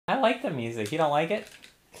I like the music. You don't like it?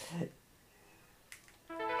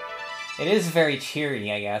 It is very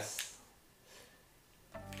cheery, I guess.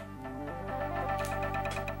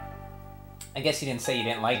 I guess you didn't say you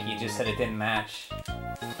didn't like it, you just said it didn't match.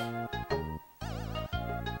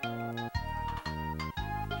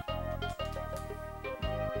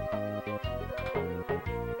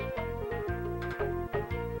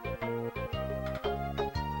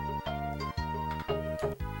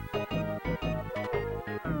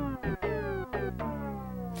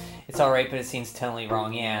 It's alright, but it seems totally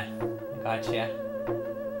wrong. Yeah, gotcha.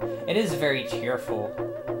 It is very cheerful.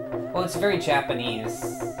 Well, it's very Japanese.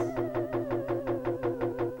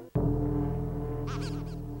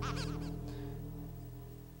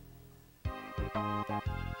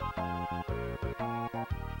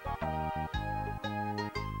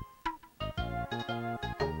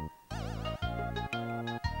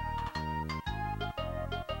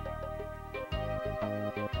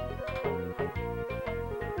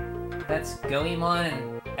 That's Goemon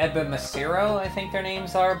and Ebimasiro, I think their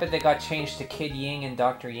names are, but they got changed to Kid Ying and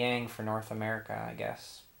Dr. Yang for North America, I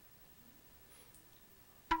guess.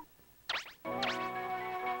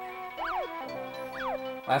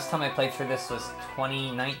 Last time I played through this was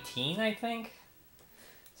 2019, I think?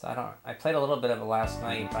 So I played a little bit of it last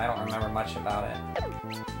night, but I don't remember much about it.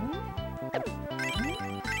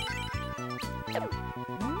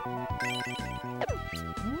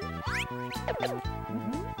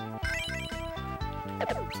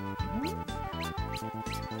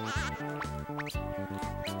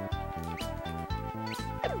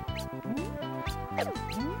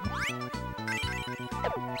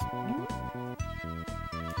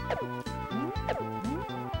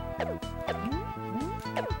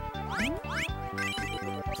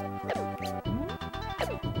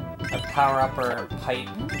 A power-upper pipe.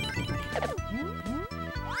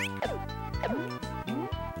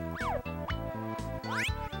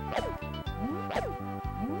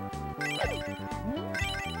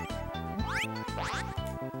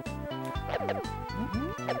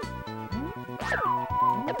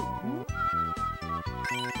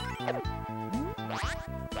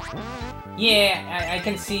 Yeah,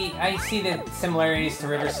 I see the similarities to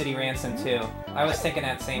River City Ransom too. I was thinking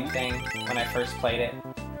that same thing when I first played it.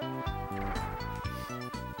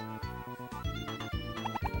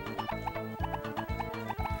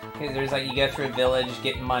 Because there's like, you go through a village,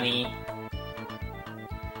 get money,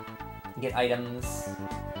 get items.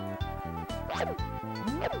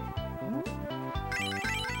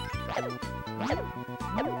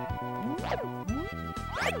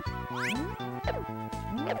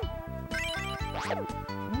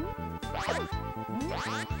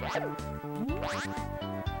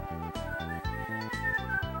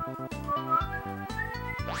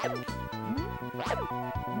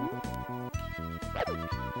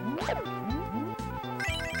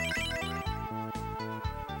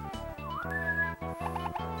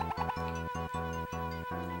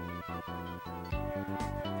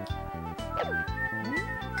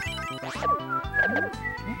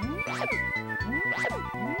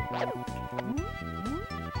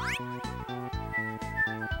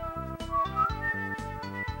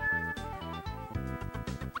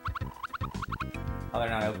 Oh, they're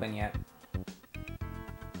not open yet.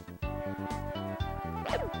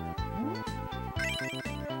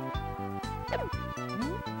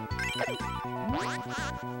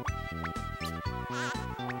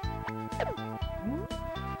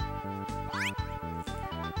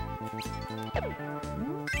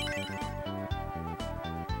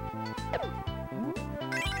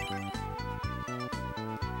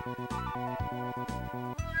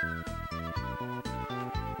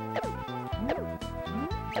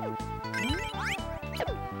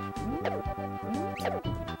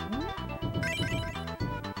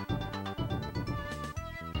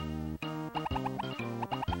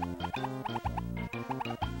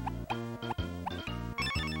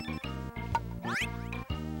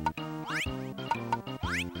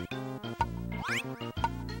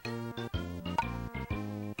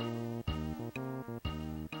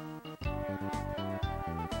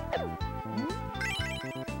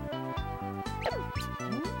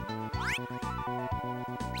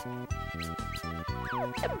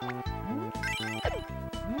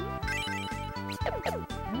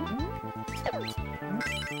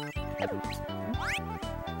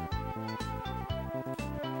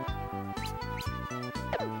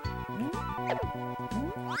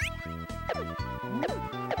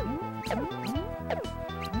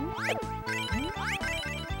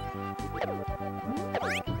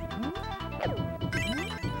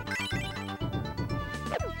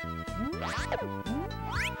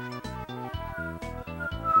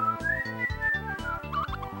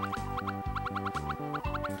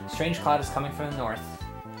 strange cloud is coming from the north.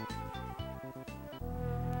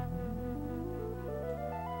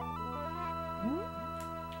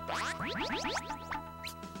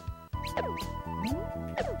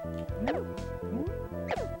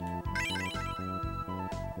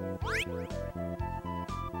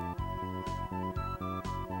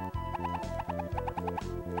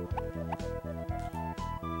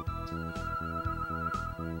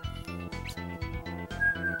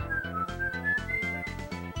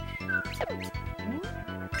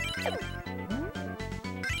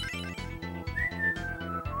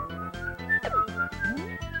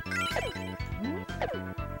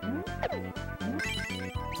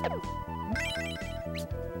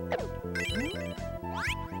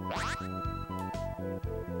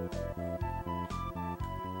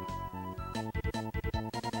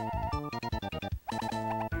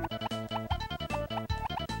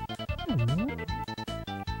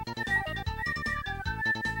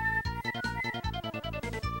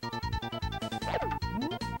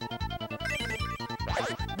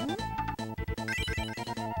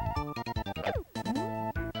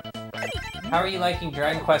 How are you liking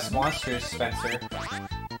Dragon Quest Monsters, Spencer?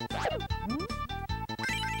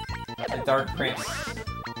 The Dark Prince.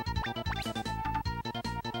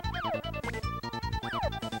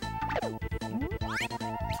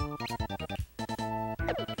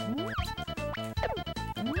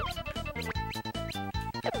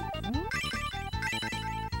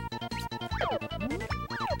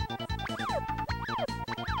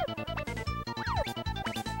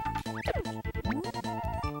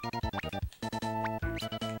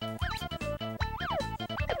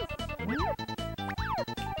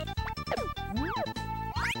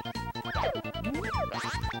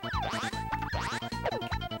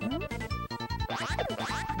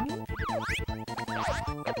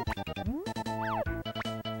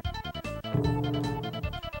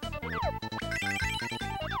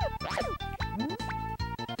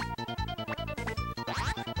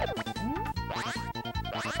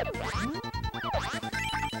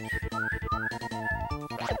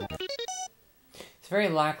 Very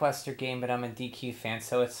lackluster game, but I'm a DQ fan,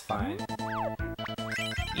 so it's fine.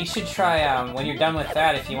 You should try, when you're done with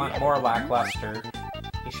that, if you want more lackluster,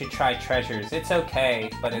 you should try Treasures. It's okay,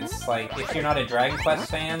 but it's like, if you're not a Dragon Quest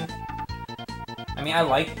fan, I mean, I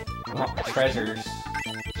like Treasures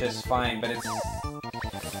just fine, but it's...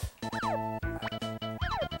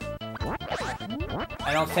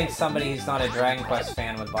 I don't think somebody who's not a Dragon Quest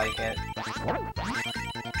fan would like it.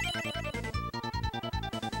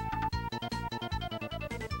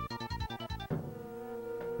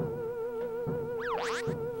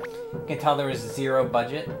 You can tell there was zero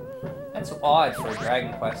budget. That's odd for a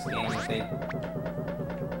Dragon Quest game if they...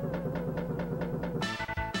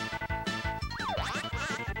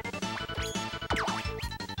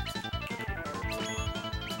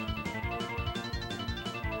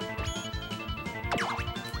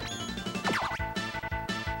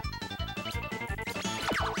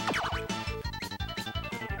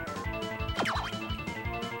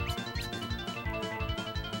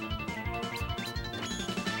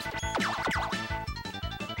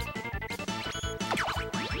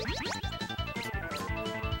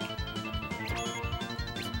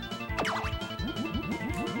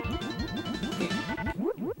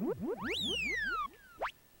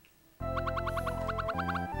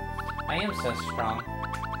 I am so strong.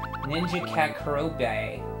 Ninja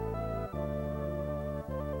Kakurobe.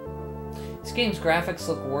 This game's graphics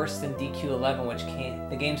look worse than DQ11, which came...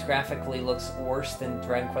 The game's graphically looks worse than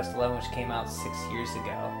Dragon Quest XI, which came out 6 years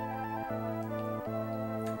ago.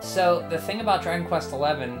 So, the thing about Dragon Quest XI,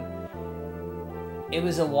 it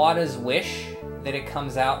was Iwata's wish that it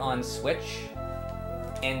comes out on Switch.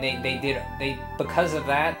 And because of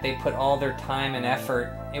that, they put all their time and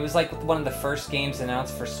effort. It was like one of the first games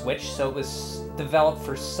announced for Switch, so it was developed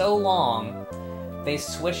for so long. They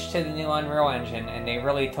switched to the new Unreal Engine, and they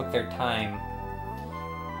really took their time.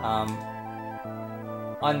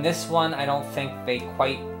 On this one, I don't think they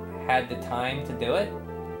quite had the time to do it.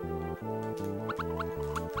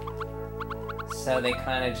 So they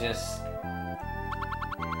kind of just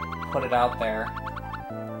put it out there.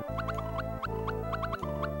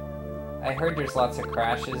 I heard there's lots of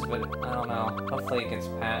crashes, but I don't know. Hopefully it gets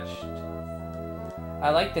patched.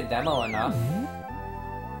 I like the demo enough.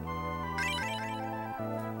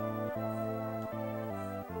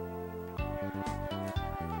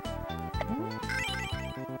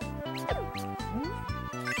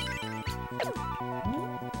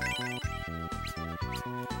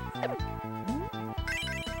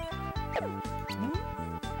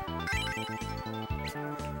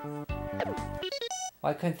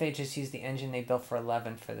 Why couldn't they just use the engine they built for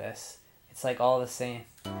 11 for this? It's like all the same.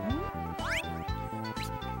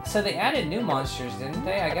 So they added new monsters, didn't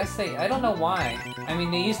they? I guess they... I don't know why. I mean,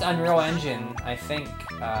 they used Unreal Engine, I think,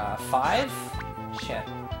 5? Shit.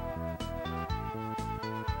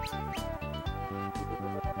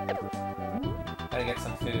 Gotta get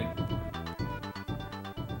some food.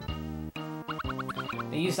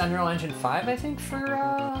 They used Unreal Engine 5, I think,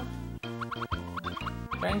 for,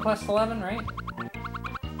 Dragon Quest 11, right?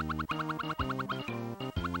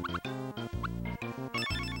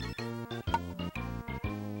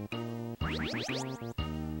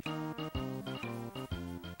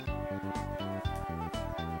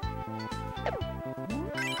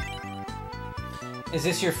 Is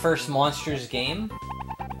this your first Monsters game?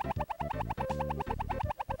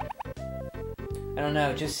 I don't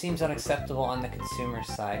know, it just seems unacceptable on the consumer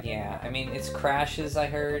side, yeah. I mean, it's crashes, I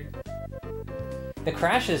heard. The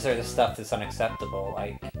crashes are the stuff that's unacceptable,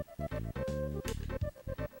 like...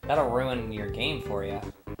 That'll ruin your game for you.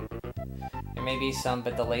 There may be some,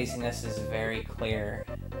 but the laziness is very clear.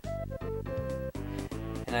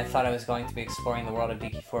 And I thought I was going to be exploring the world of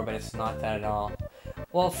DK4, but it's not that at all.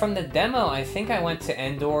 Well, from the demo, I think I went to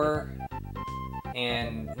Endor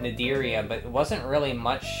and Nadiria, but it wasn't really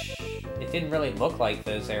much... It didn't really look like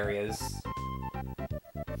those areas.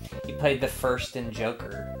 You played the first in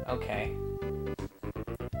Joker. Okay.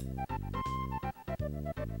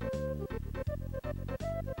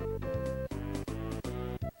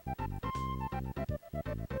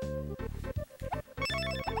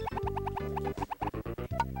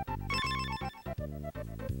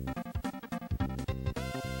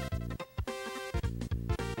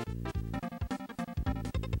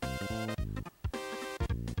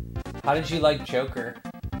 How did you like Joker?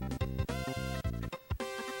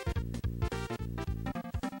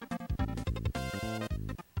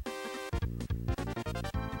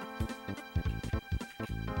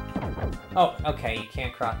 Oh, okay, you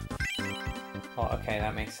can't cross. Oh, okay,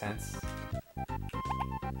 that makes sense.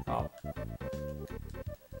 Oh.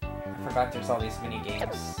 I forgot there's all these mini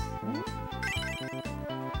games.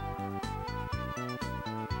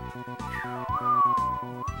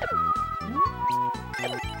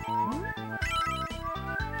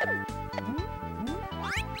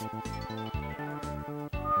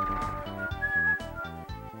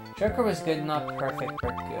 Joker was good, not perfect,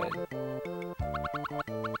 but good.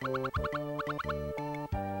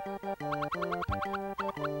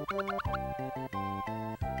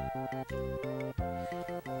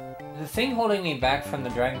 The thing holding me back from the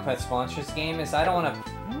Dragon Quest Monsters game is I don't want to,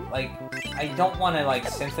 like, like,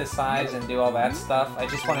 synthesize and do all that stuff. I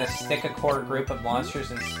just want to stick a core group of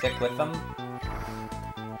monsters and stick with them.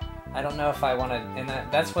 I don't know if I want to, and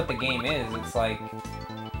that's what the game is. It's like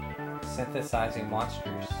synthesizing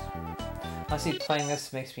monsters. Honestly, playing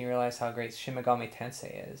this makes me realize how great Shin Megami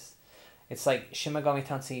Tensei is. It's like Shin Megami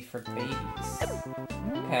Tensei for babies.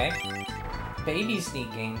 Okay. Babies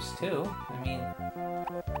need games too. I mean...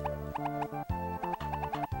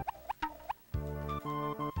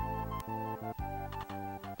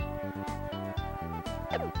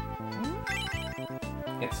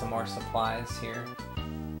 Get some more supplies here.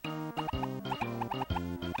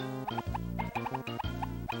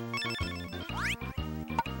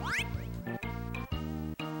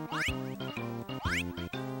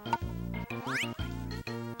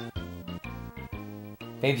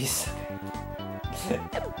 Babies.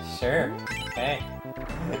 Sure. Okay.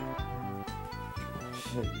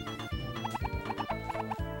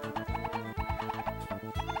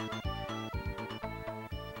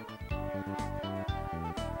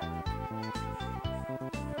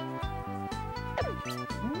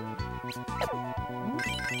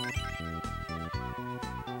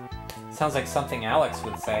 Sounds like something Alex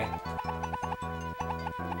would say.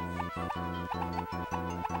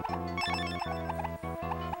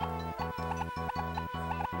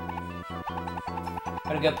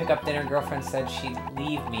 I'm gonna go pick up dinner. Girlfriend said she'd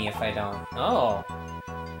leave me if I don't. Oh.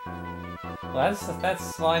 Well,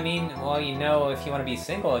 well, I mean, well, you know, if you want to be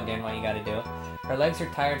single again, what you gotta do. Her legs are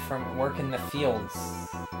tired from work in the fields.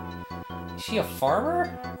 Is she a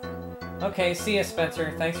farmer? Okay, see ya,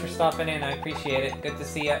 Spencer. Thanks for stopping in. I appreciate it. Good to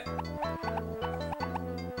see ya.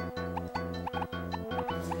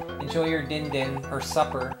 Enjoy your din-din, or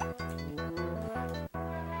supper.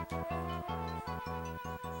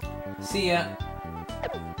 See ya.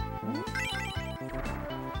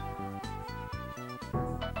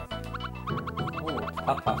 Ooh,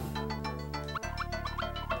 puff puff.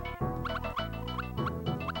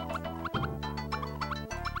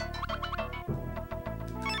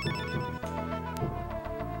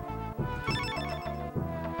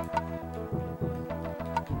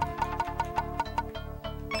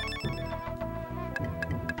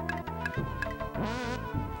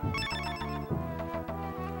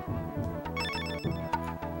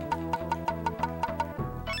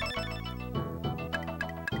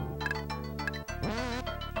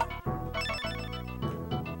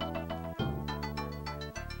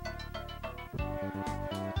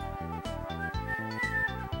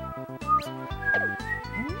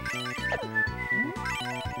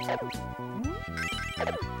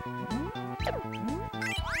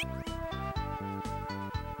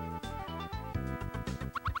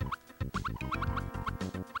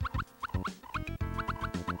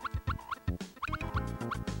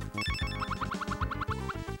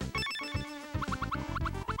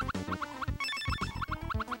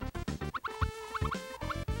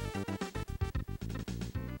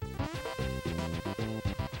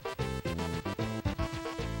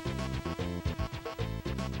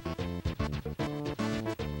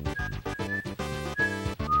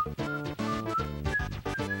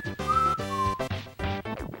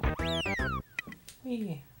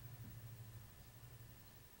 Whee.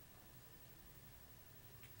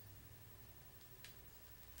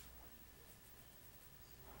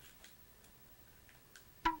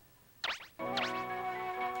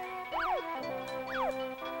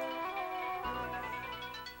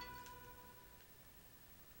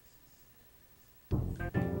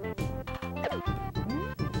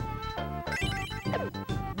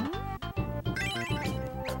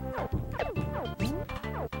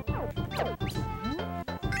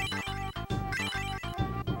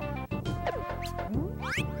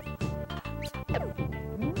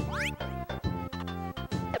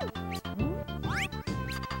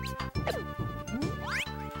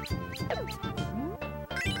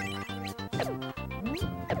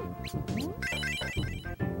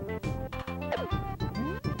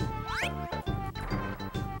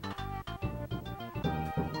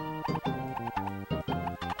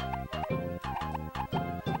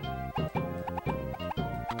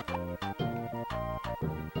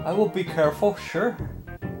 I will be careful, sure.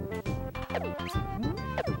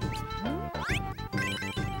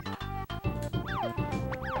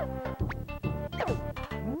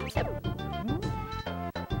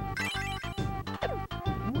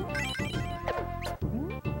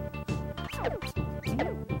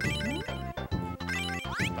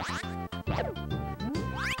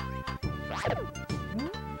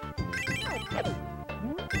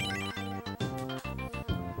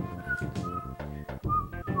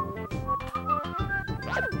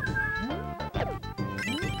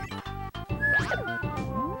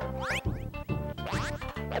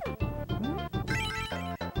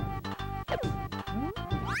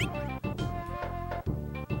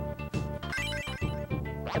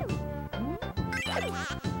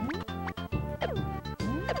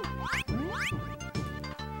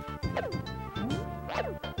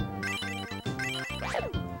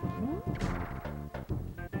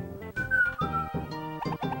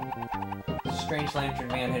 Strange Lantern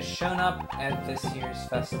Man has shown up at this year's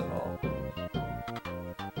festival.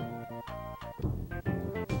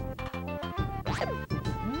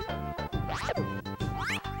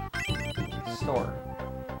 Store.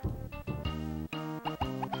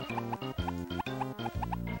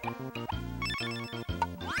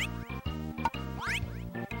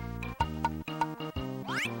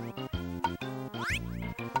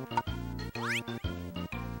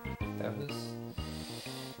 That was...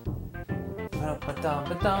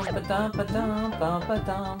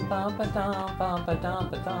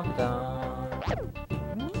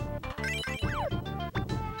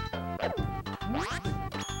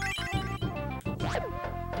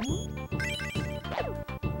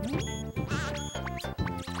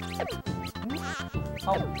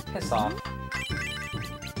 Oh, piss off.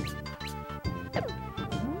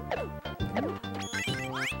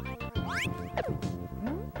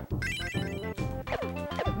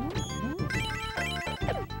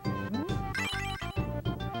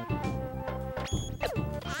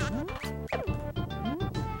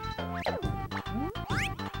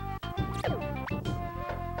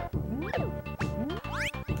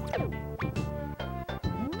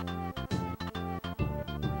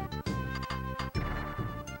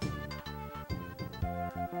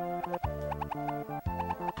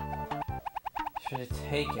 Should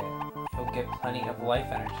take it. You'll get plenty of life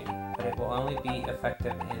energy, but it will only be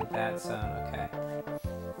effective in that zone, okay.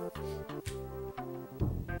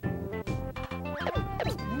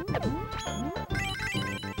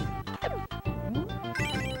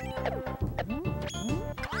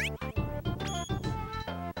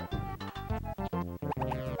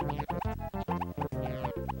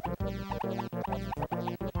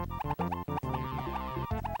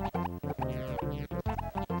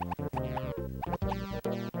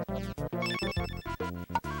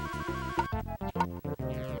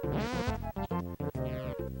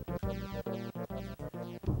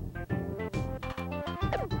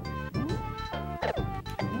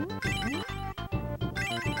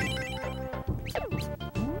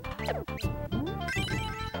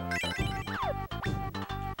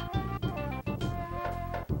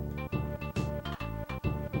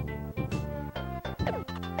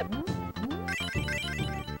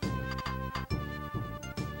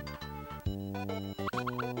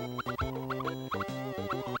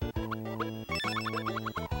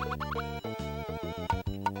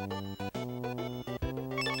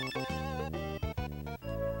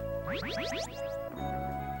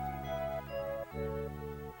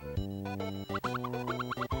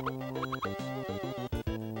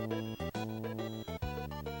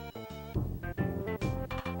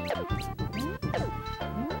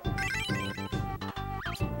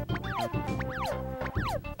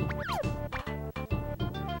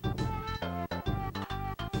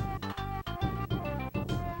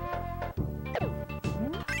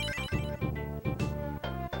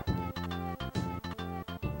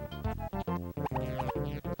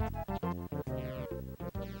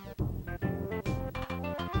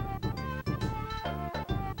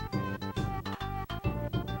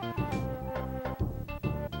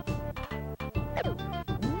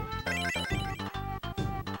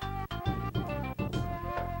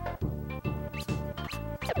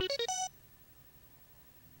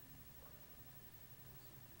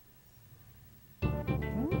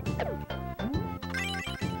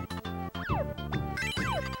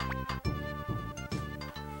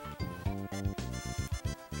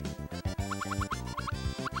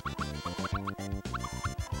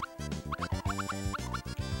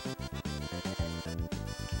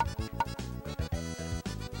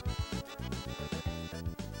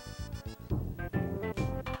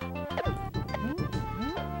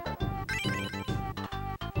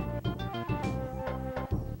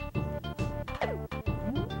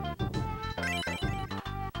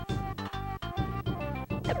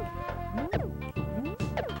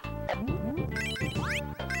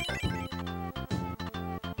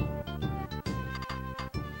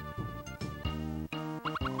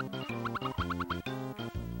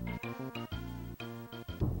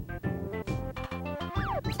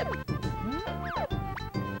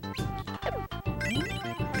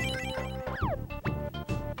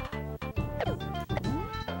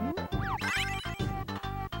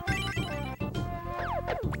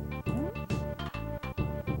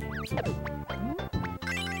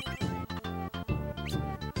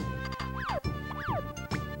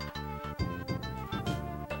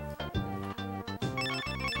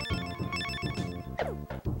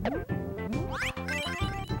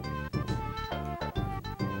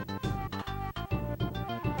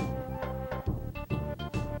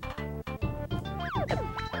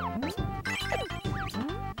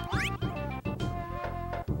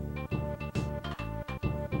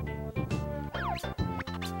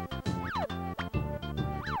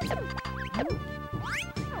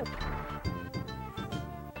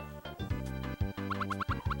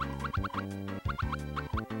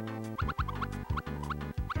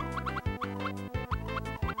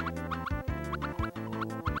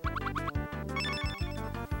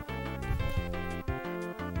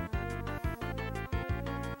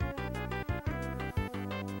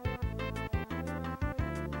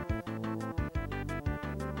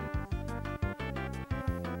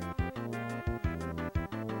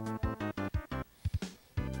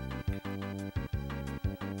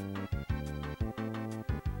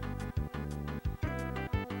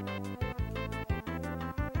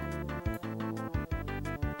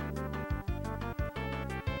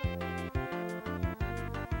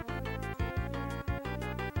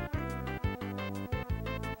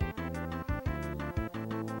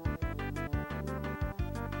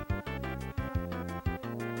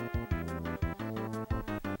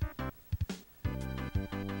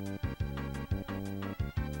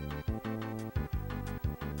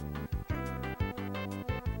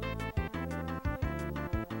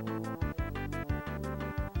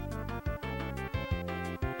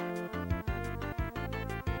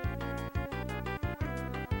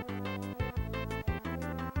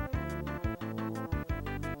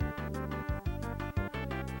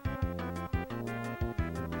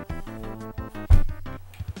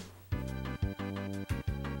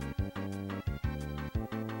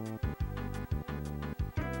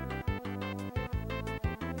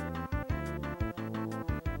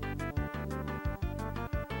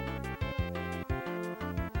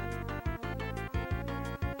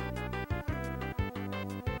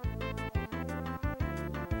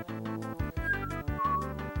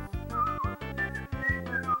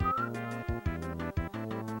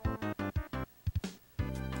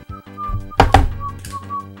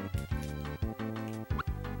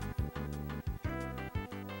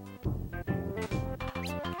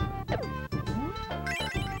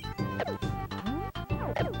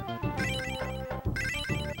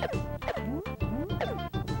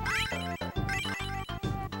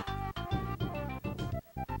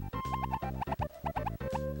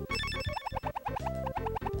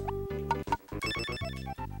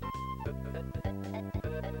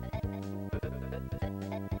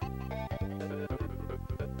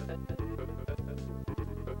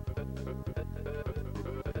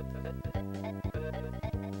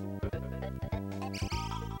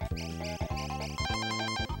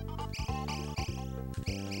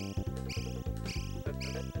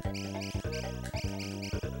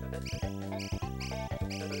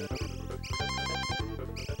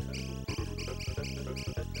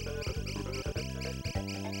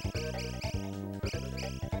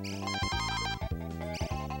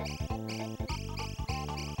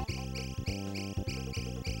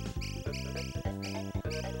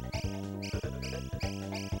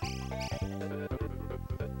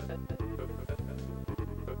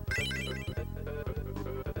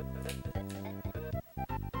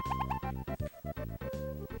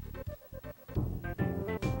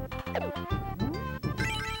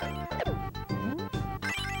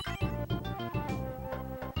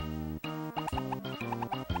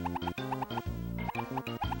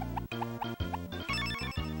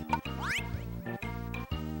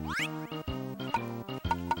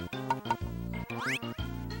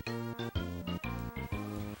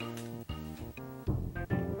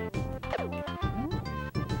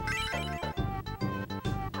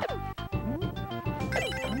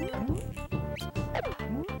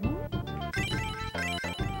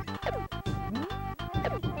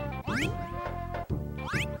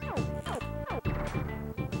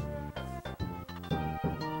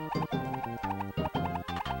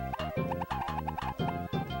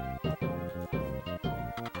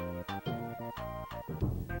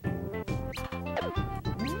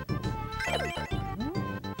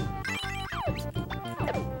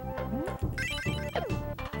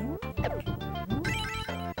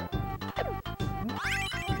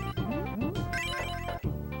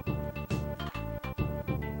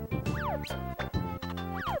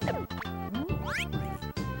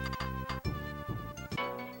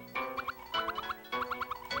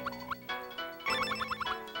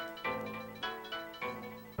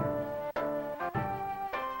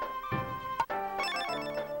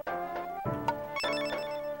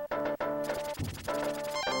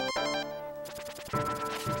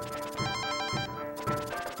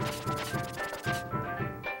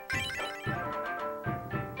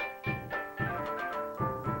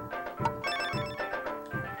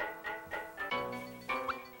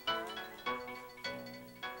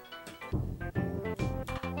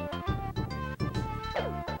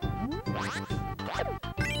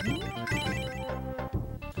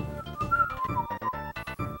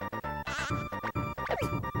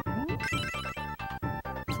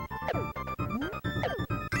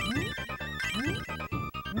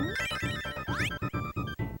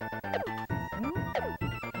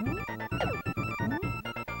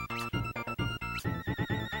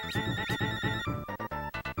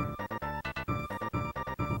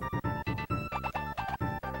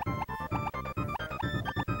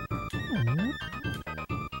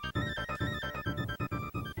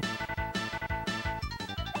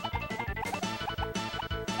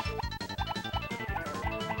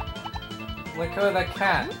 Let go of that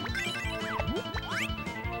cat.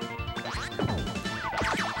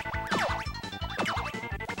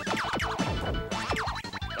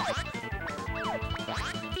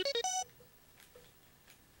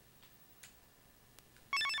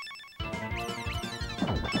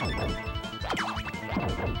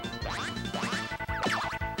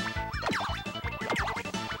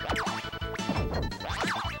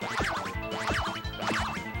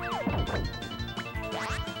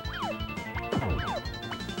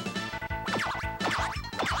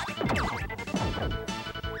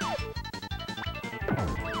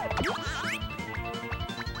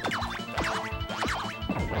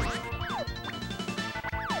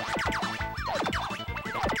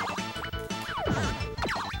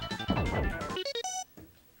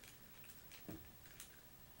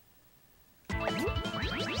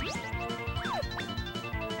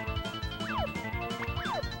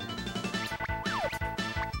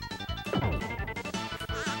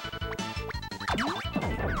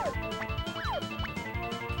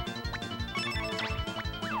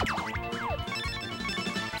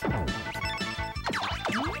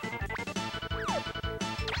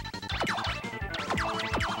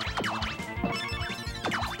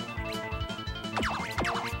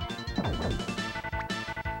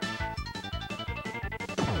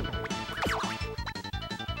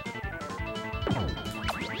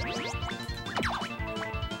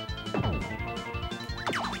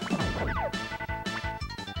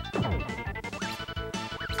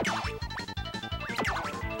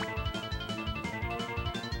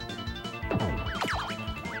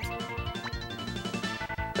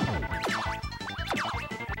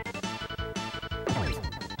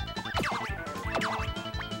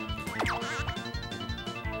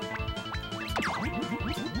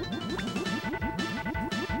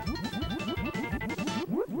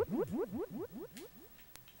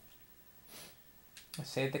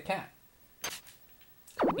 Save the cat.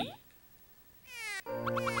 Kobe.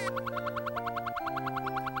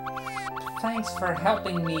 Thanks for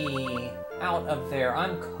helping me out of there.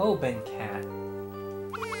 I'm Coben Cat.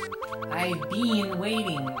 I've been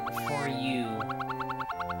waiting for you.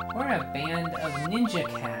 We're a band of ninja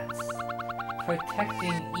cats.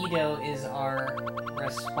 Protecting Ito is our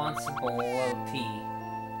responsibility.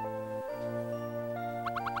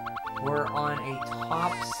 We're on a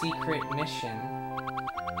top secret mission.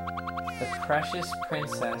 The precious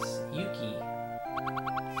princess, Yuki,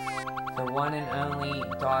 the one and only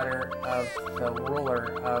daughter of the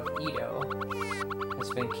ruler of Edo, has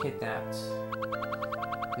been kidnapped.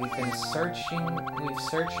 We've searched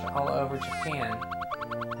all over Japan,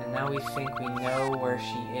 and now we think we know where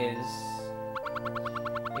she is.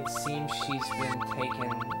 It seems she's been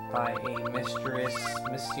taken by a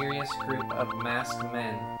mysterious group of masked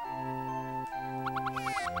men.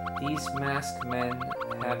 These masked men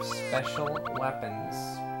have special weapons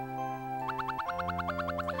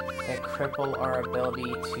that cripple our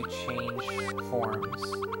ability to change forms.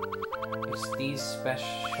 It's these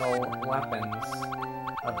special weapons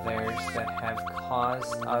of theirs that have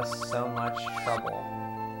caused us so much trouble.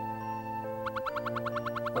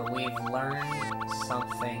 But we've learned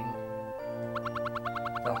something.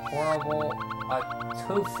 The horrible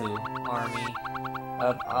Tofu army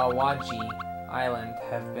of Awaji Island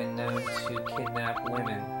have been known to kidnap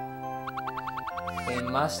women. They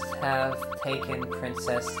must have taken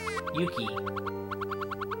Princess Yuki.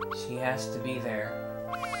 She has to be there.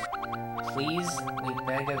 Please, we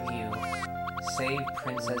beg of you, save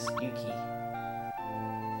Princess Yuki.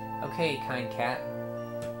 Okay, kind cat.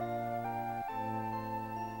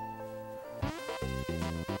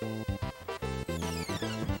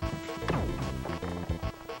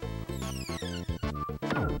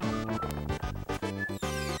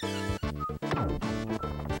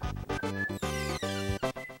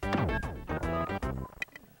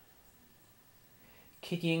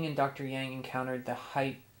 Kid Ying and Dr. Yang encountered the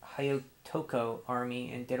Hayotoko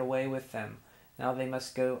army and did away with them. Now they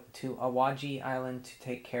must go to Awaji Island to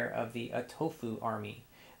take care of the Atofu army,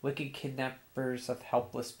 wicked kidnappers of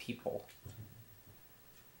helpless people.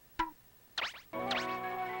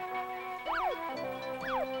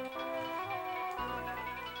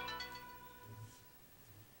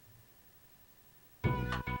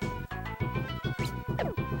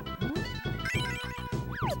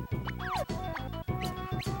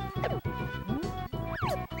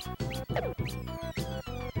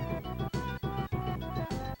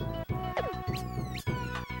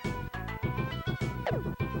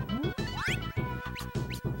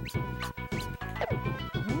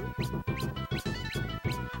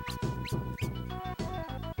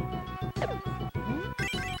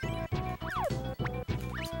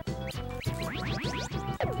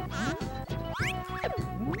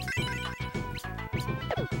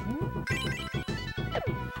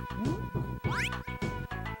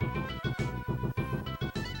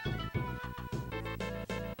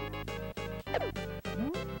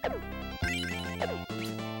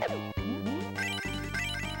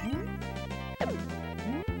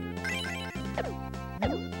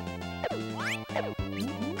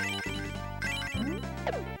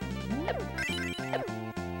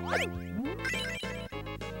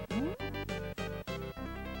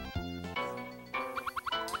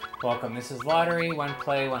 Welcome, this is Lottery, 1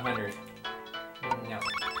 play, 100. No.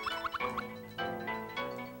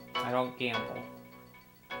 I don't gamble.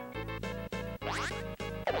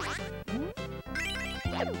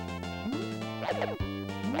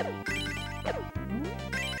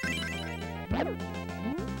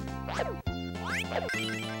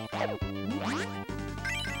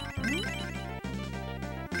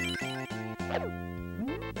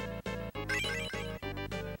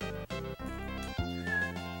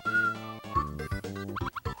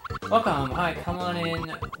 Welcome, hi, come on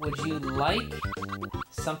in. Would you like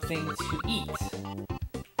something to eat?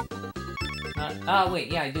 Wait,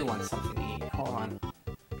 yeah, I do want something to eat. Hold on.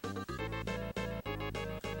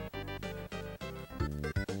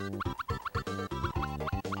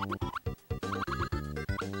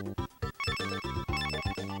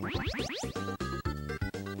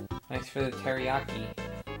 Thanks for the teriyaki.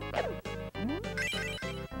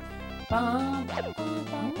 Bum, bum, bum,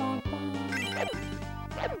 bum, bum, bum.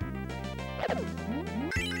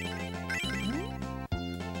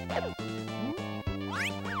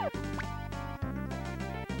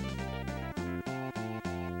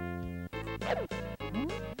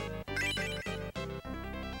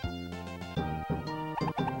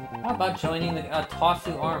 How about joining the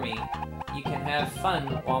Tofu army? You can have fun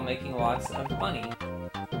while making lots of money.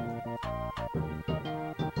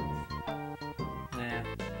 Nah.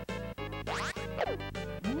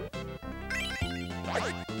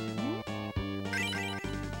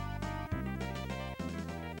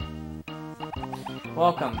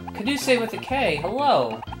 Welcome. Kaduse with a K.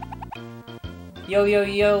 Hello. Yo yo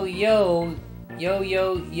yo yo. Yo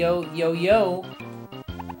yo yo yo yo.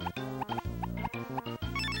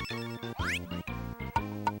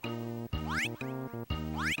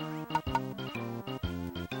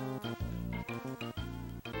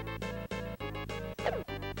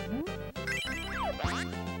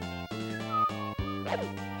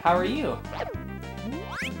 How are you?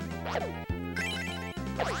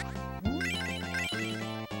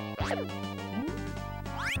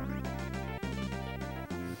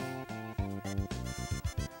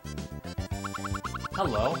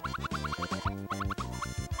 Hello.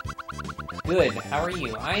 Good, how are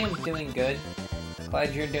you? I am doing good.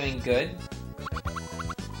 Glad you're doing good.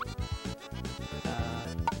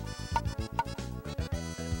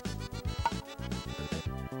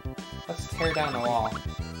 Let's tear down the wall.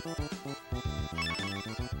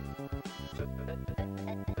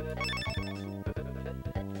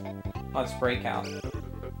 Let's break out.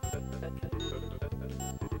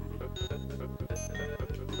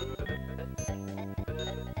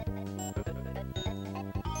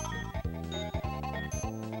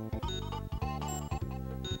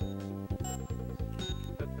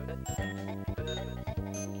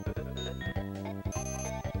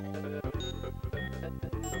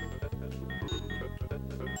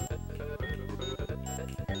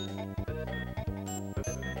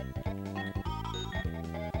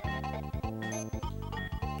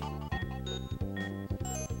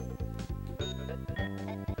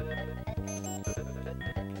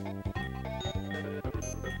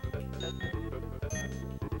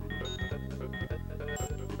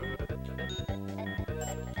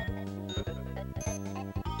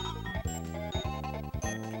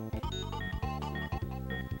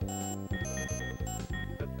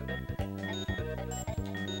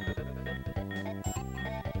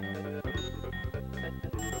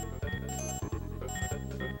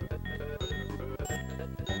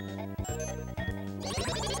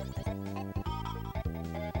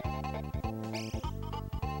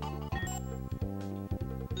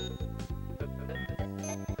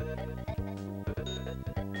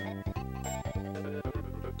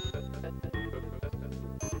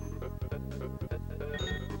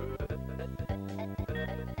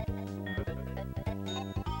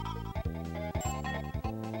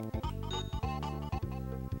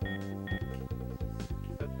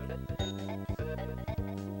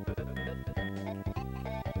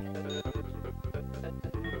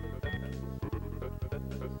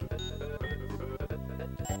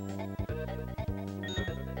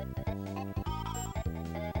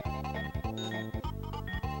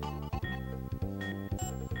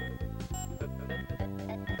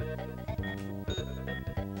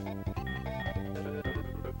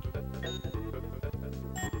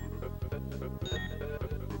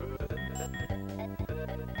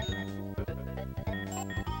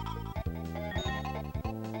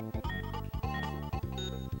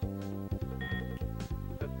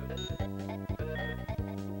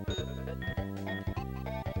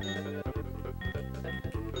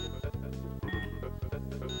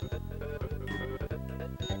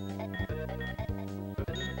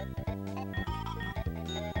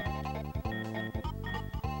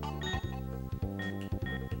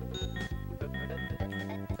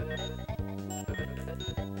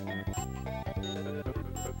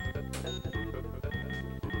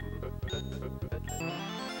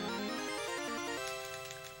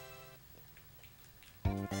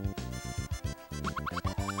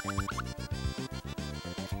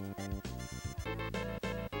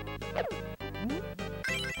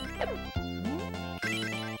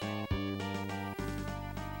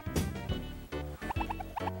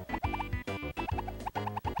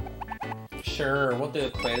 Sure, we'll do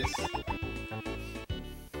a quiz.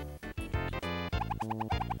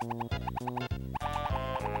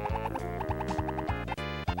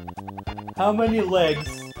 How many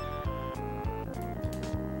legs?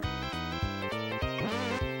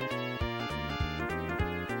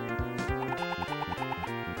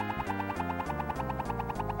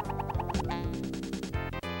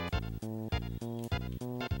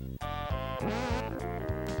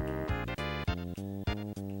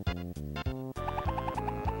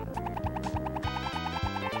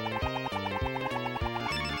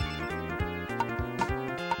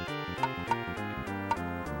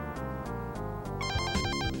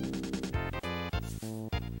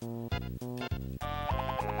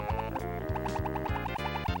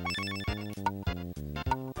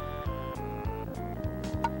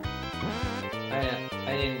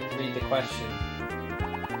 I didn't read the question.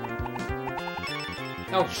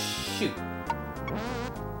 Oh, shoot.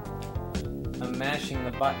 I'm mashing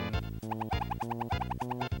the button.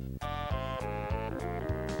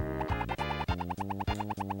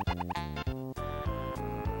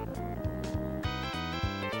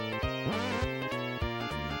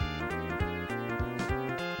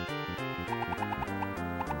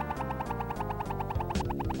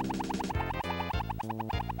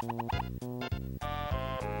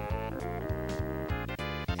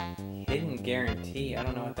 Hidden guarantee? I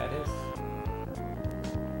don't know what that is.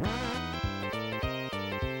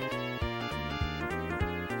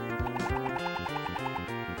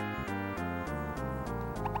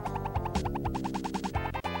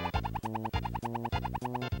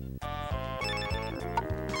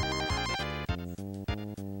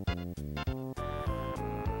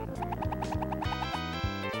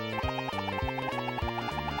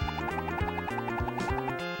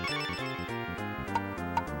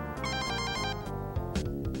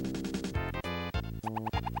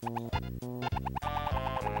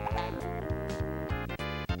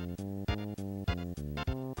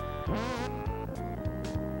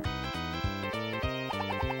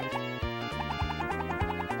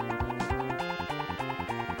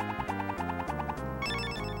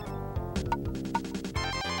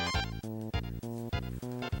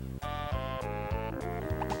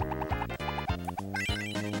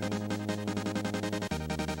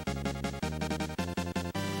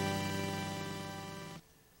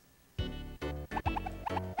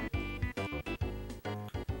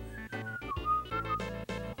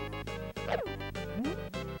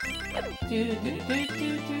 Do do do do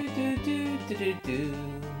do do do do do do.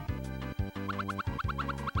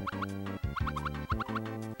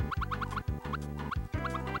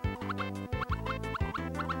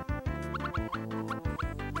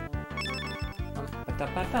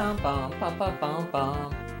 Bum bum bum bum bum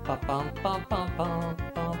bum bum bum bum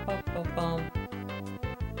bum bum bum.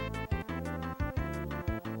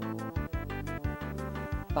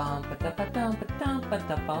 Bum ba da ba dum ba dum ba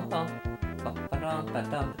da bum bum.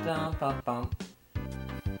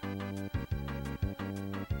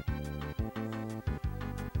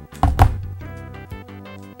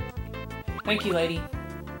 Thank you, lady.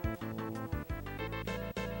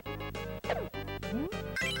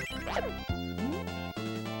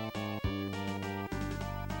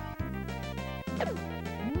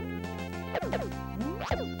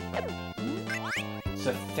 It's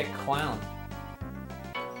a thick clown.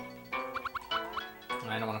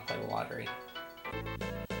 I don't want to play the lottery.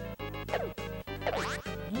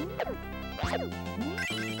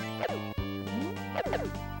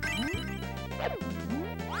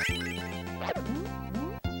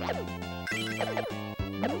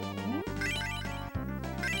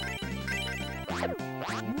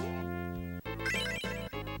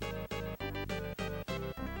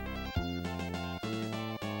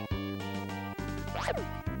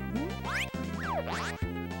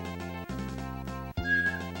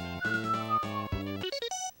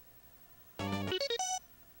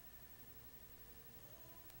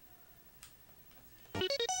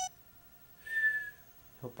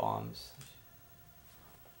 No bombs.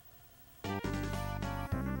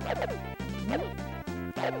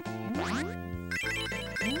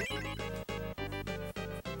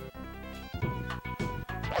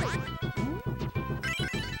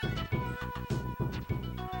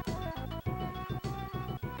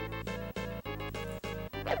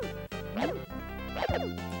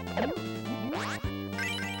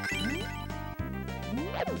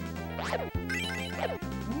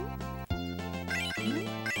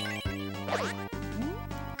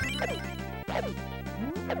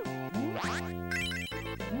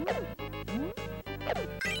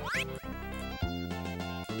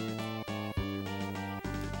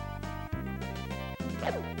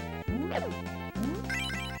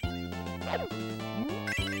 I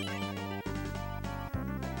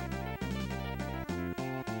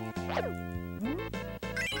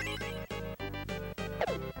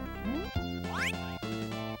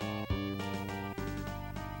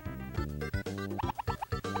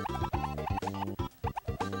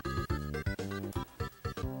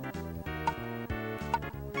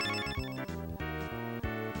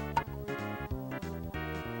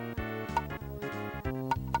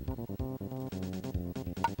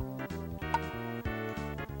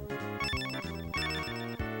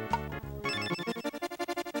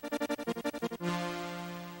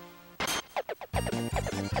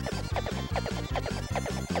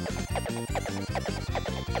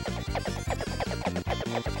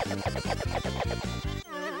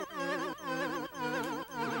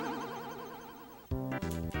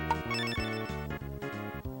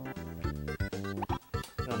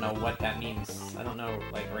don't know what that means. I don't know,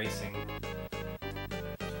 like, racing.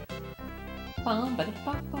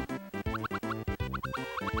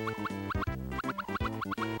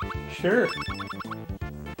 Sure.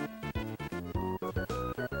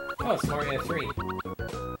 Oh, it's Mario 3.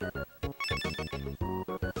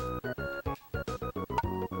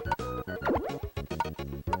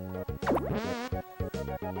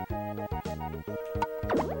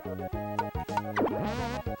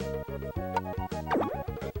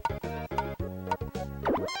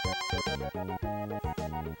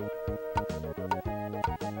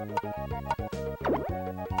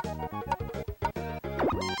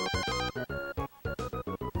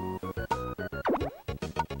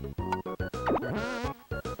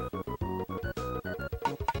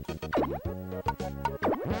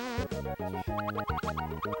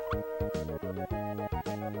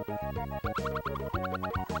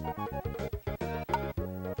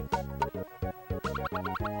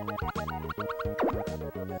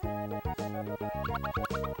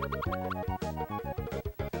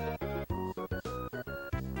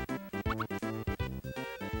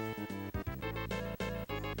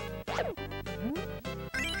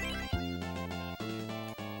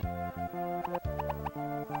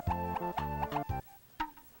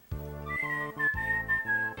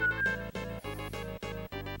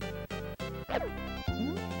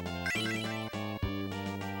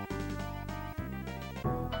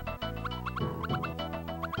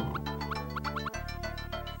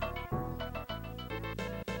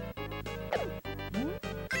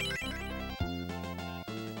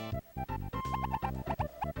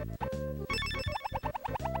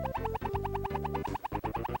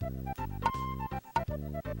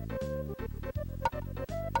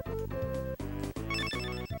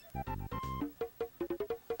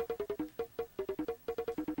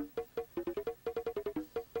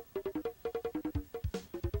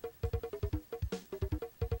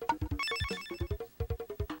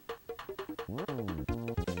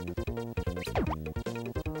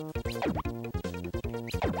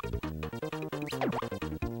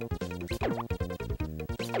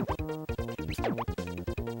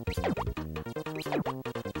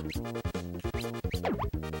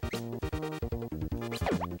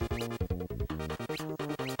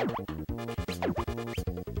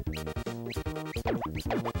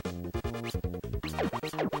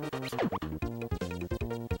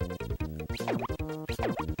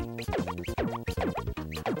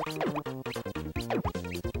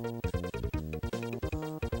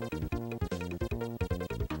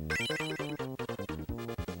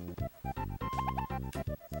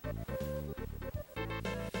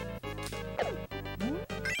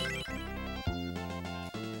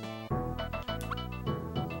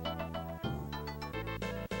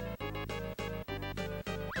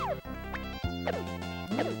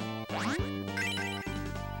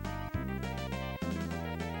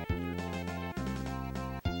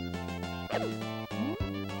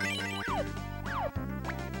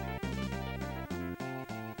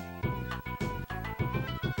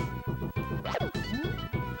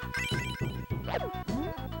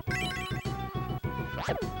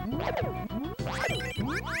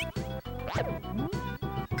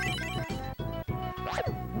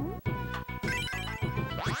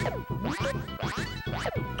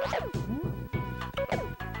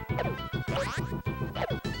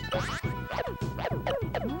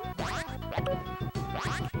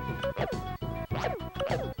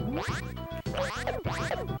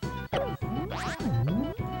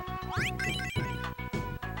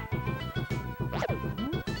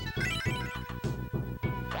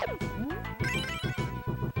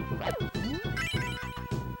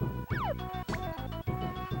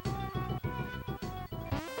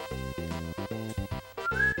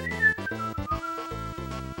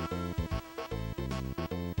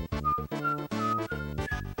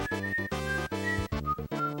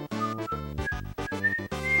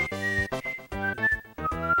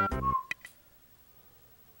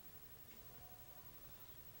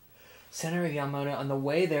 Center of Yamamoto. On the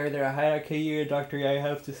way there are Hayakayu and Dr. Yai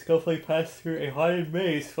have to skillfully pass through a haunted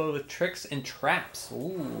maze filled with tricks and traps.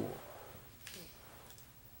 Ooh.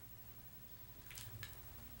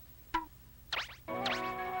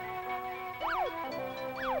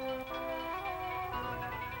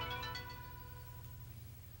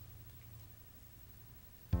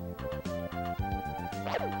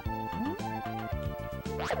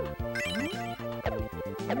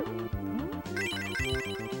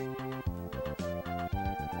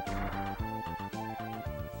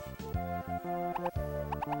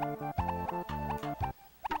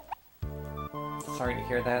 Sorry to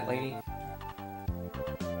hear that, lady.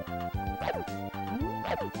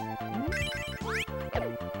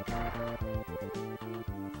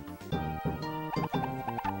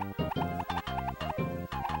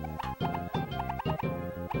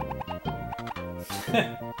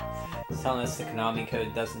 Telling us the Konami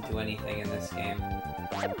code doesn't do anything in this game.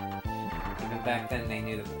 Even back then, they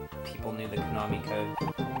knew people knew the Konami code.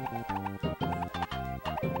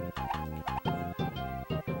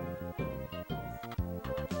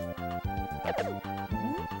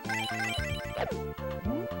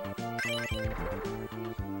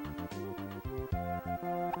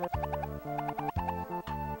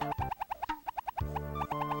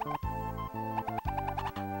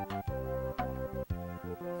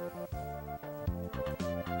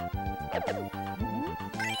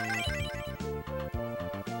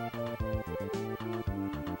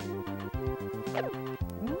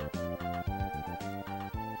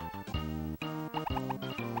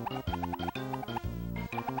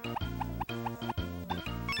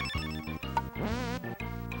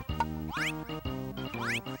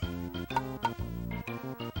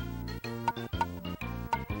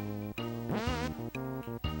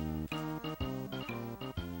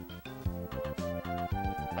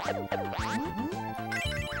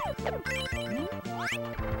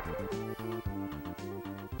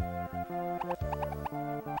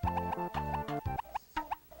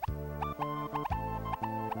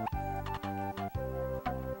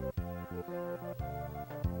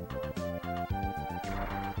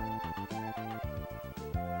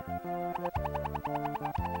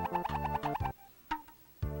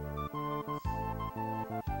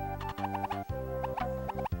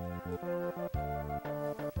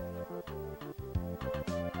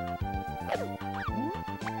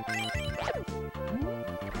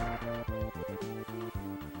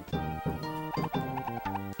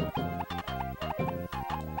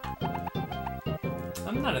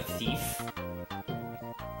 I'm not a thief.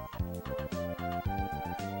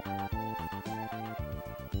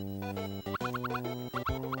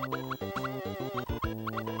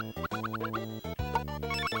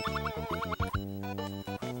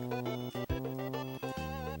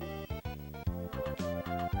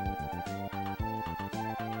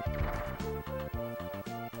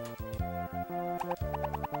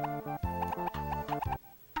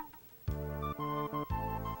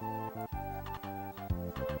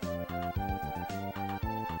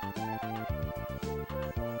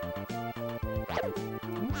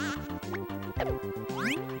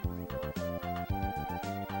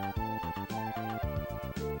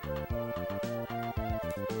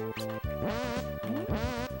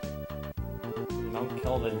 Don't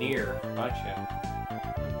kill the deer. Gotcha.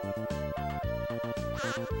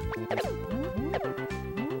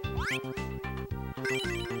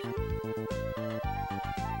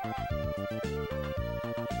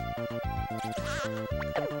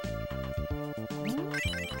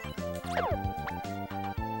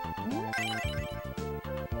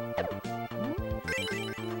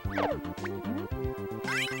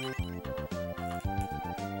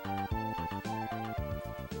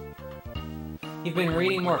 You've been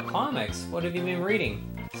reading more comics. What have you been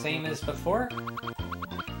reading? Same as before?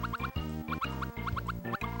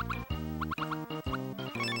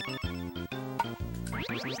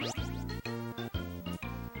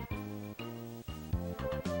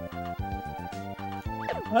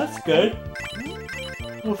 That's good.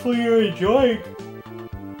 Hopefully you're enjoying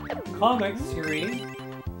comics you're reading.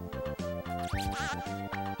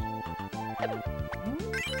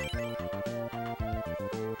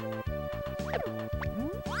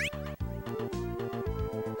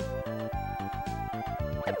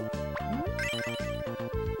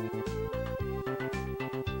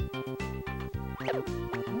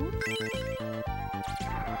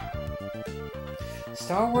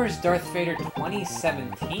 Star Wars Darth Vader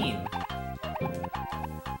 2017.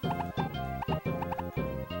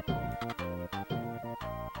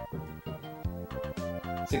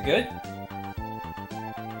 Is it good?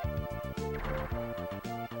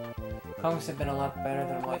 Comics have been a lot better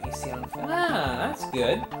than what you see on film. Ah, that's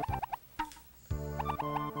good.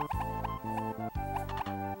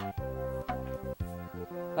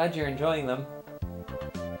 Glad you're enjoying them.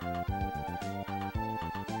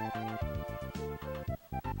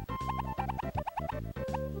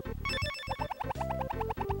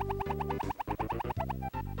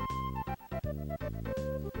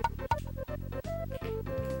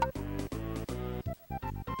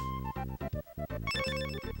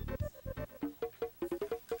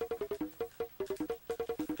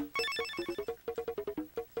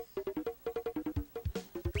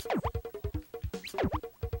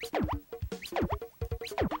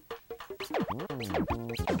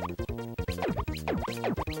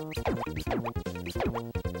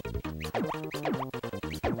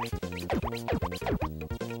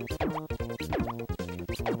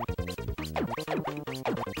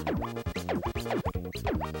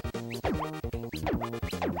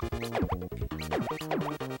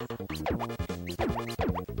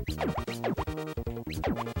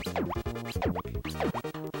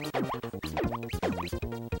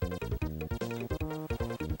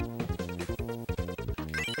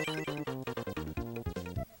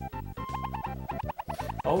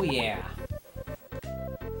 Oh yeah.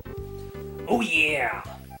 Oh yeah.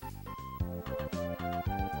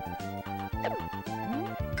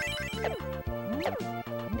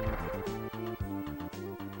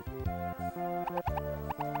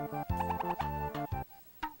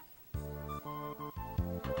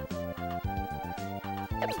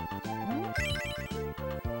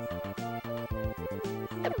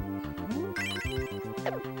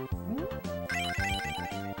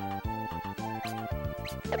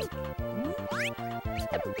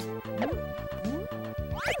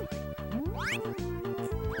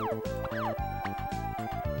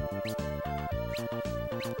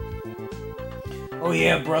 Oh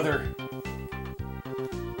yeah, brother.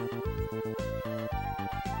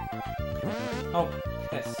 Oh,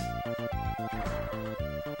 piss.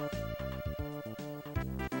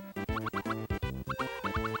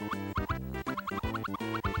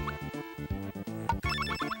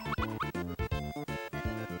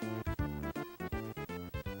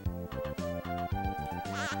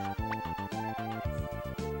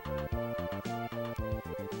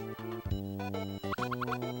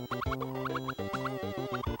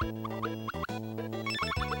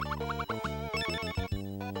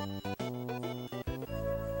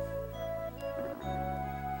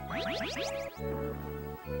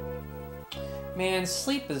 Man,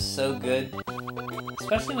 sleep is so good.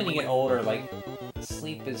 Especially when you get older, like,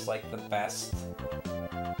 sleep is like the best.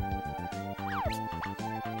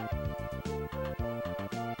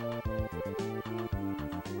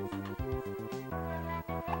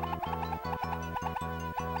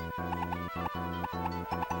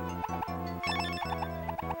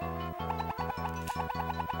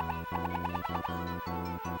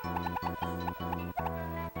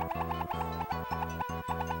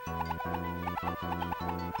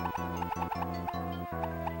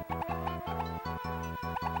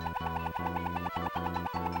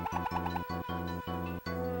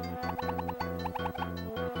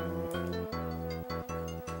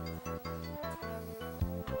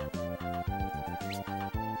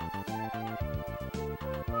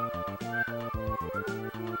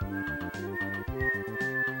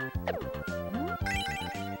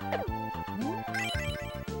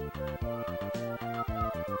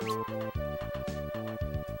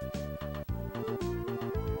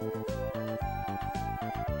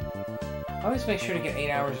 I always make sure to get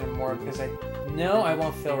 8 hours or more because I know I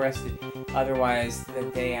won't feel rested otherwise the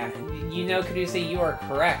day after. You know, Caduce, you are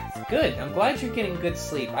correct. Good. I'm glad you're getting good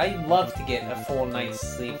sleep. I love to get a full night's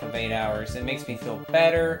sleep of 8 hours. It makes me feel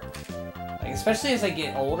better. Like, especially as I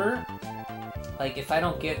get older. Like, if I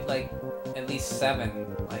don't get, like, at least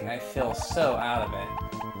 7, like, I feel so out of it.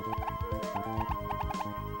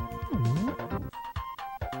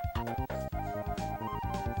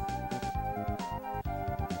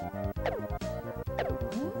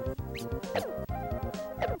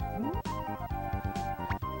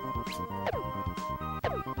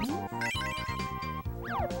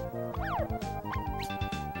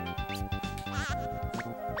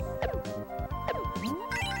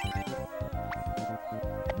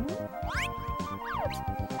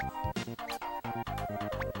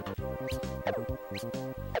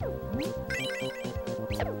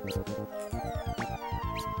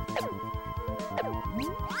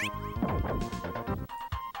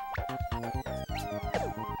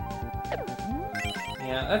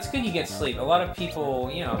 Yeah, that's good you get sleep. A lot of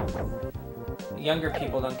people, you know, younger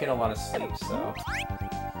people don't get a lot of sleep, so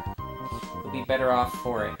you'll be better off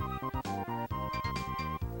for it.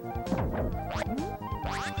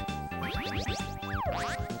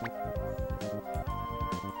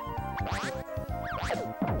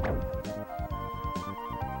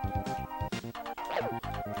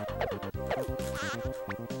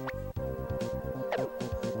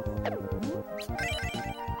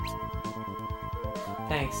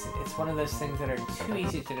 Thanks. It's one of those things that are too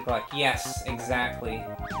easy to neglect. Yes, exactly.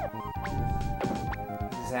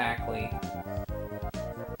 Exactly.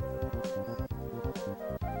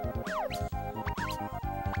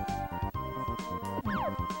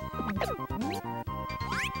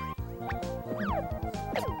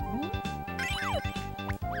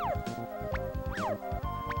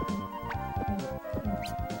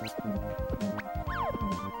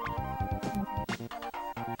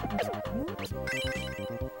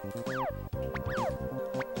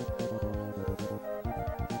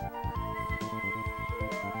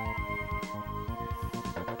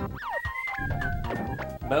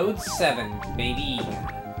 Mode 7, baby.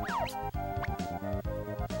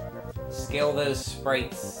 Scale those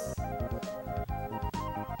sprites.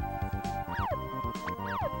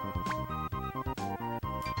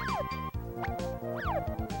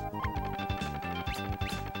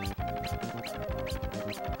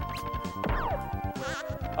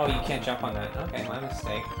 Oh, you can't jump on that. Okay, my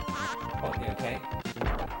mistake. Oh, you okay?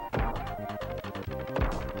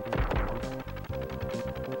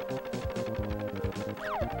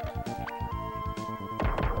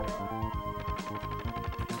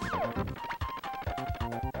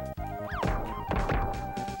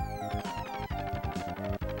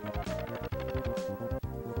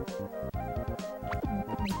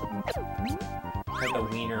 Like a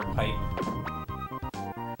wiener pipe.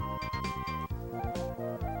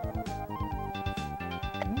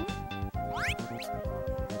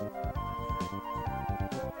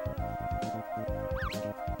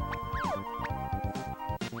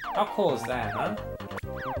 How cool is that, huh?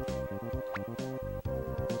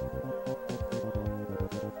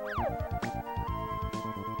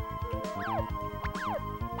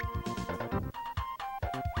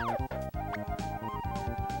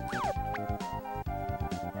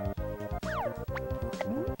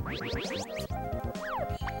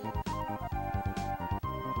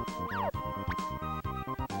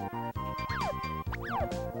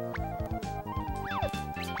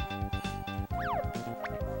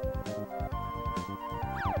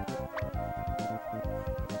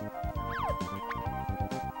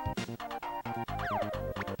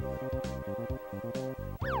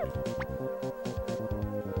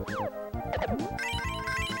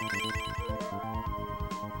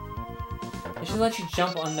 They should let you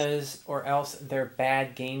jump on those, or else they're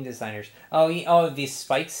bad game designers. Oh, oh, these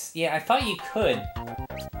spikes? Yeah, I thought you could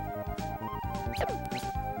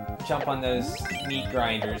jump on those meat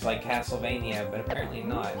grinders like Castlevania, but apparently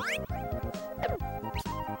not.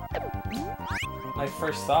 My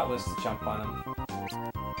first thought was to jump on them.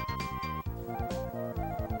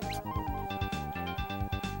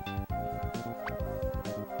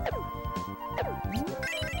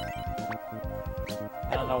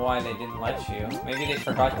 I don't know why they didn't let you. Maybe they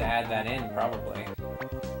forgot to add that in, probably.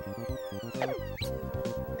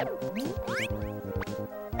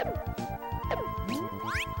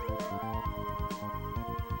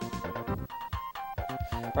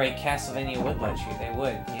 Right, Castlevania would let you. They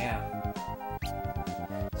would, yeah.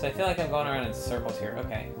 So I feel like I'm going around in circles here.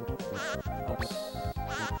 Okay. Oops.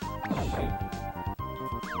 Shoot.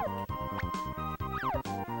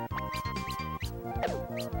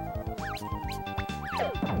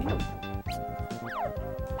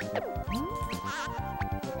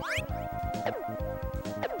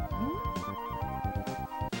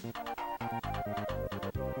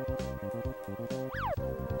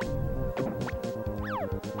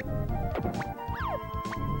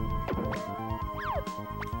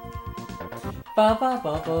 Ba ba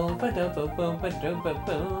ba bo ba do bo bo ba do ba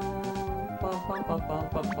bo ba ba ba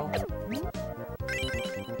ba ba ba.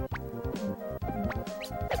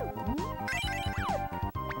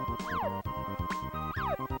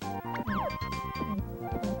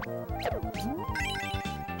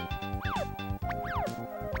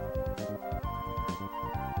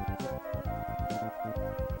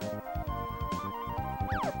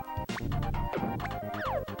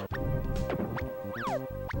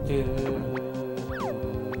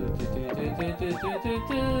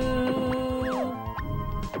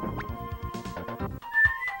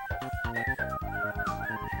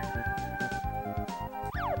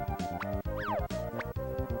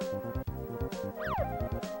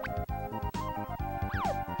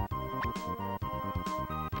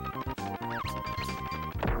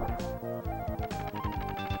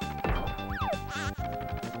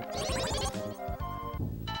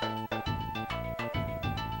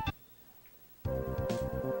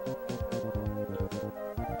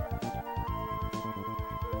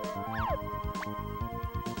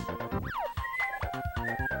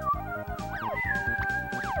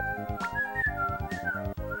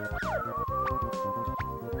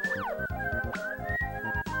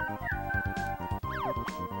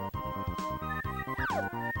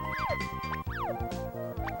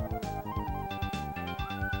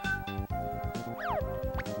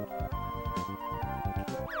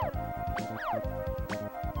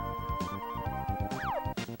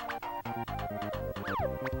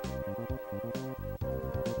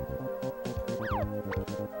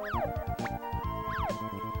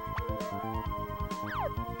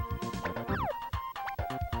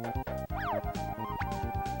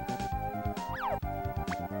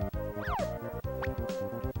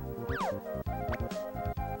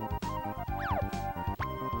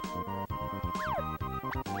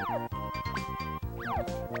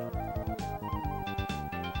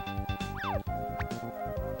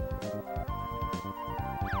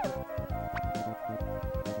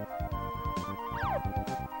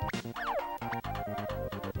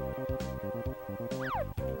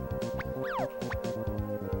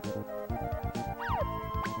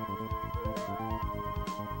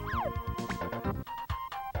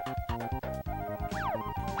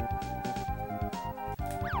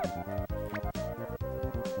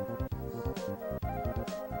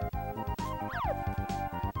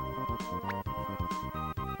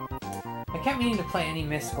 I kept meaning to play any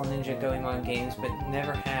Mystical Ninja Goemon games, but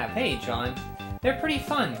never have. Hey, John. They're pretty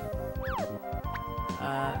fun.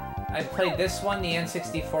 I played this one, the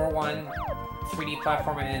N64 one, 3D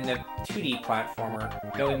platformer, and the 2D platformer,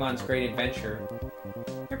 Goemon's Great Adventure.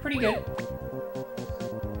 They're pretty good.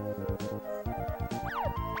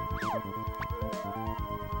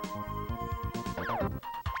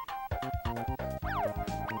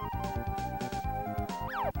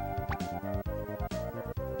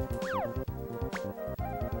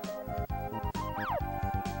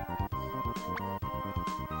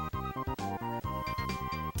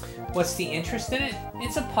 What's the interest in it?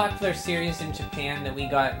 It's a popular series in Japan that we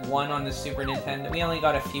got one on the Super Nintendo. We only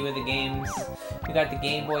got a few of the games. We got the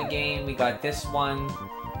Game Boy game, we got this one,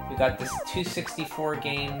 we got this 264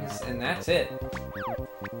 games, and that's it.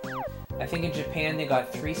 I think in Japan they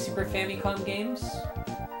got 3 Super Famicom games.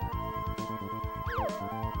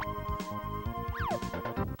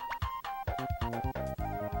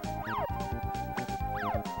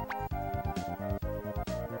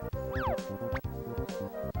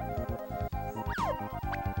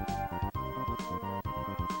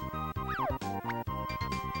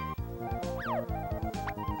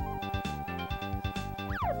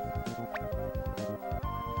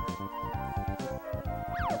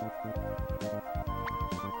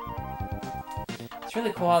 It's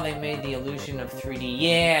really cool how they made the illusion of 3D.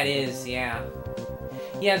 Yeah, it is, yeah.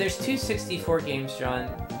 Yeah, there's 2 64 games, John.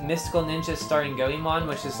 Mystical Ninja starring Goemon,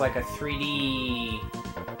 which is like a 3D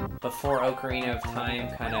before Ocarina of Time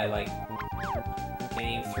kind of like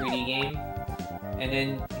game, 3D game. And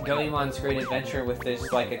then Goemon's Great Adventure with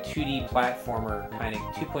this like a 2D platformer, kind of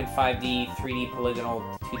 2.5D, 3D polygonal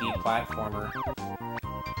 2D platformer.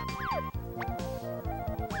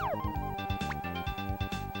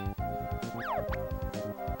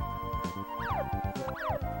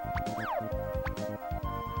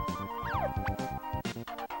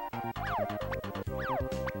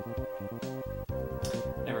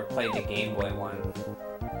 Never played the Game Boy one.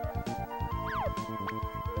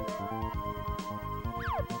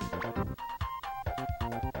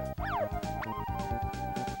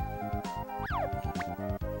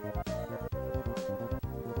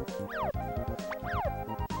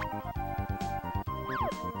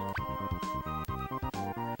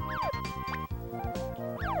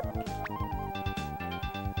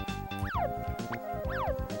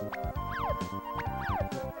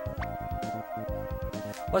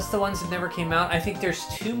 What's the ones that never came out? I think there's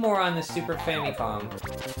 2 more on the Super Famicom.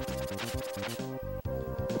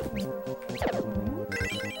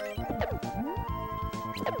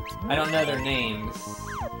 I don't know their names.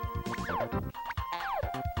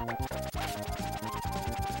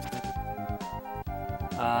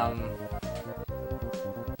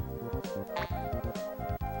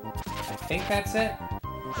 I think that's it.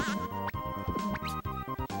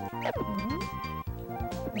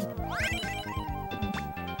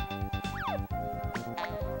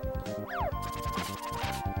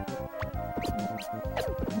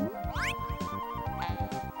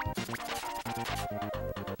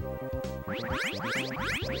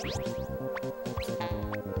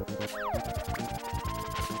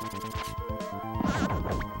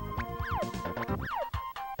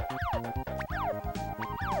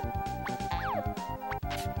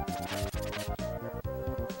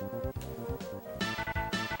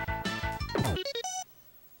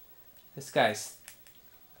 This guy's...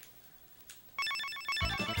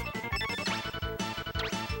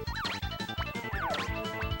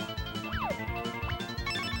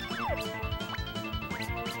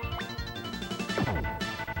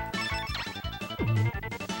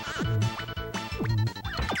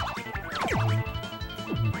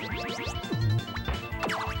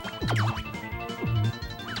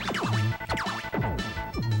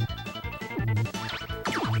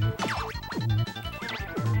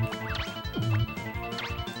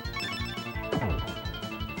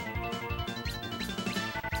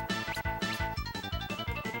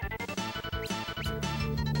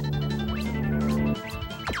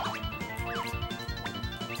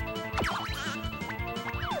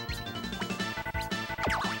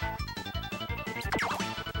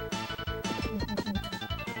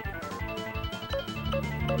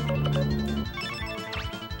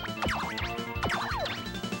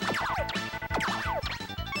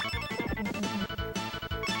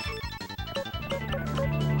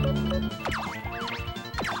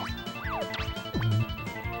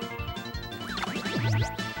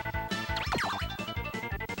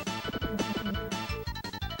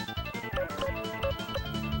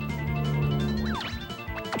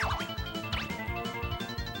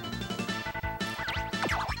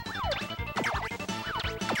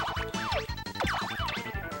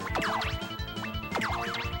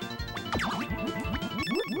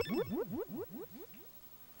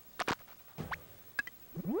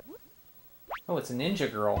 Oh, it's a ninja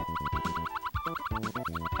girl.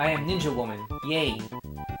 I am Ninja Woman. Yay!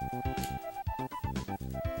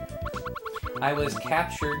 I was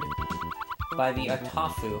captured by the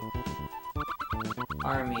Atafu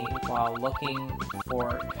army while looking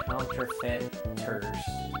for counterfeiters.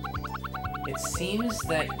 It seems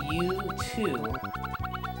that you, too,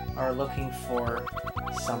 are looking for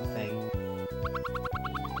something.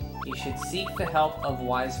 You should seek the help of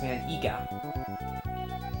Wise Man Iga.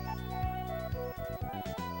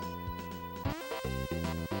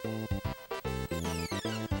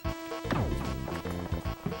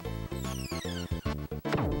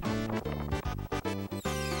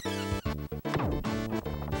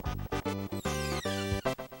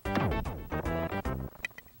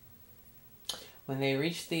 When they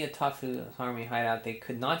reached the Atafu army hideout, they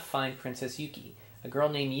could not find Princess Yuki. A girl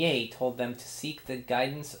named Yae told them to seek the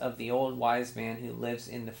guidance of the old wise man who lives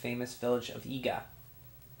in the famous village of Iga.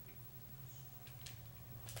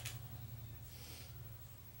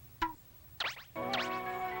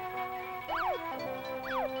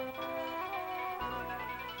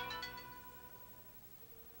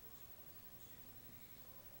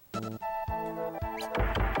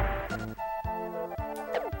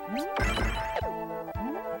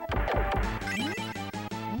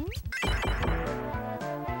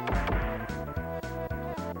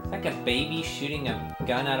 Like a baby shooting a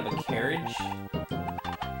gun out of a carriage?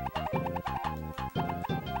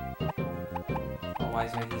 Oh,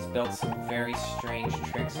 wise man, he's built some very strange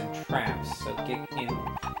tricks and traps, so get him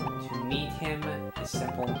to meet him is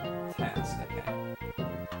simple task. Okay.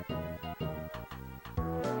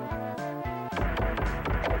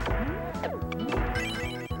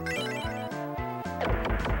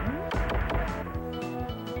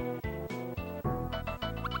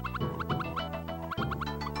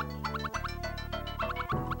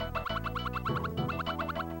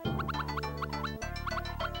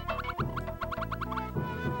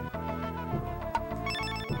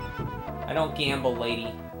 I don't gamble,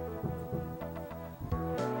 lady.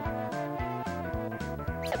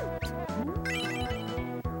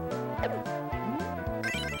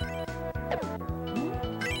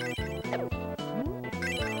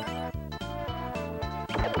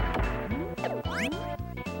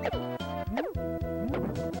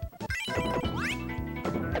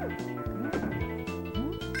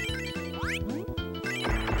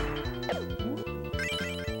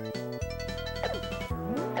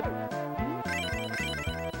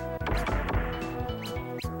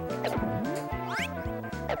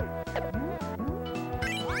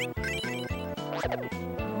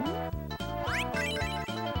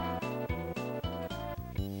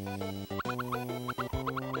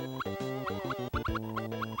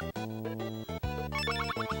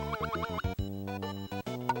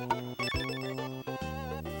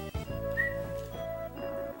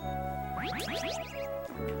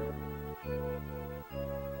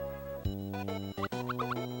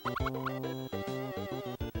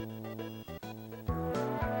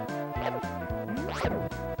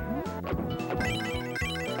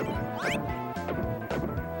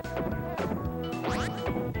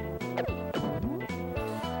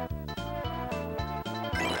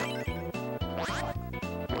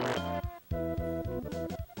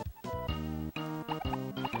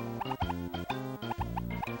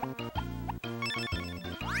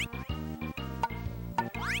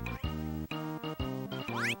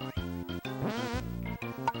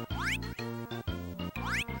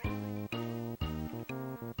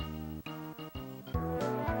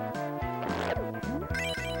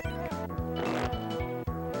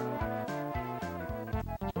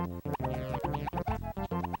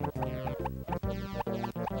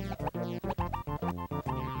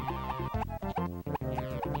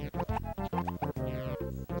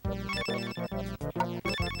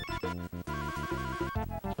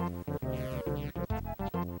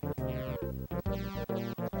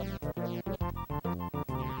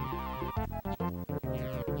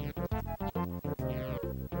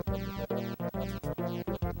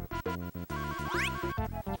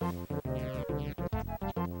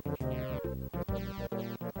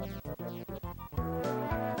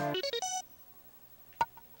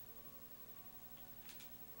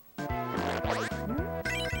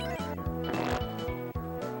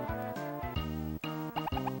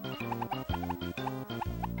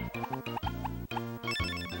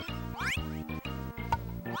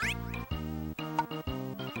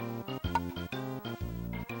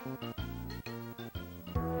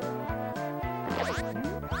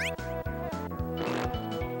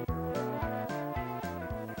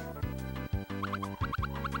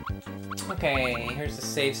 Okay, here's the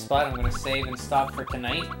save spot. I'm gonna save and stop for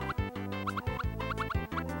tonight.